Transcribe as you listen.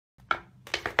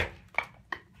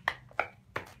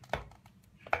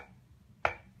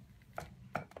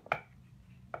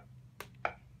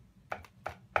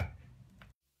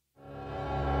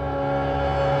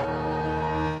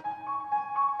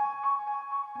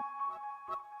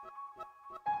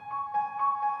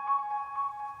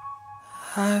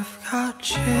I've got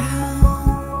chills,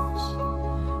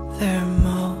 they're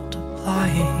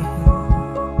multiplying,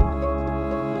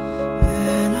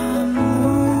 and I'm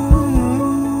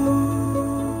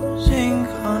losing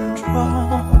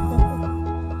control,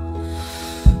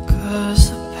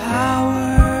 'cause the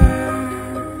power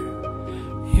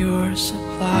you're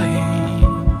supplying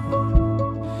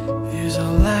is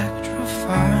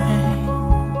electrifying.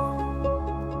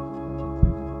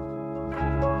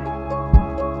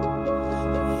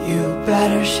 You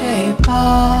better shape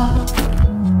up,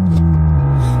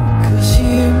 'cause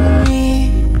you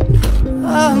need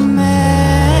a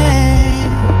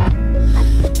man,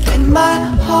 and my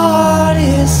heart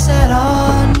is set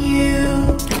on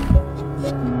you.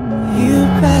 You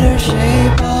better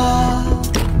shape up,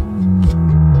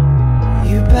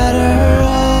 you better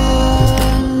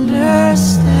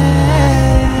understand.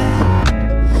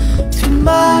 To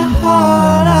my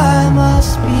heart I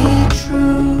must be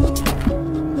true.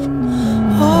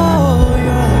 Oh,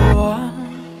 you're the one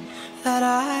that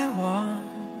I want.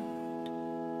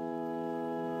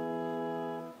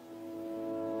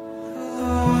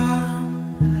 The one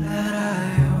that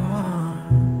I want.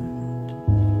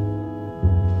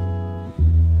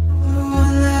 The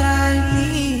one that I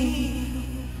need.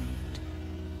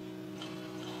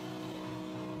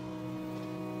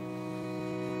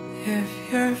 If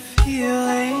you're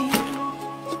feeling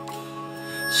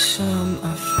some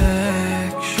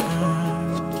affection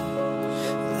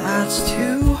that's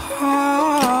too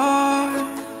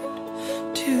hard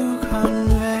to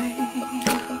convey,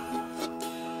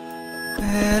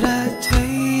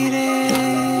 meditate in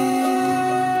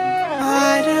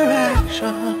my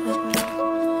direction.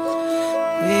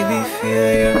 Baby, feel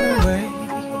your way.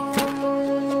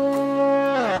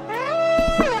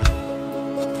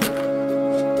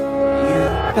 You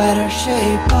better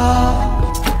shape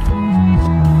up,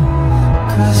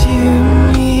 'cause you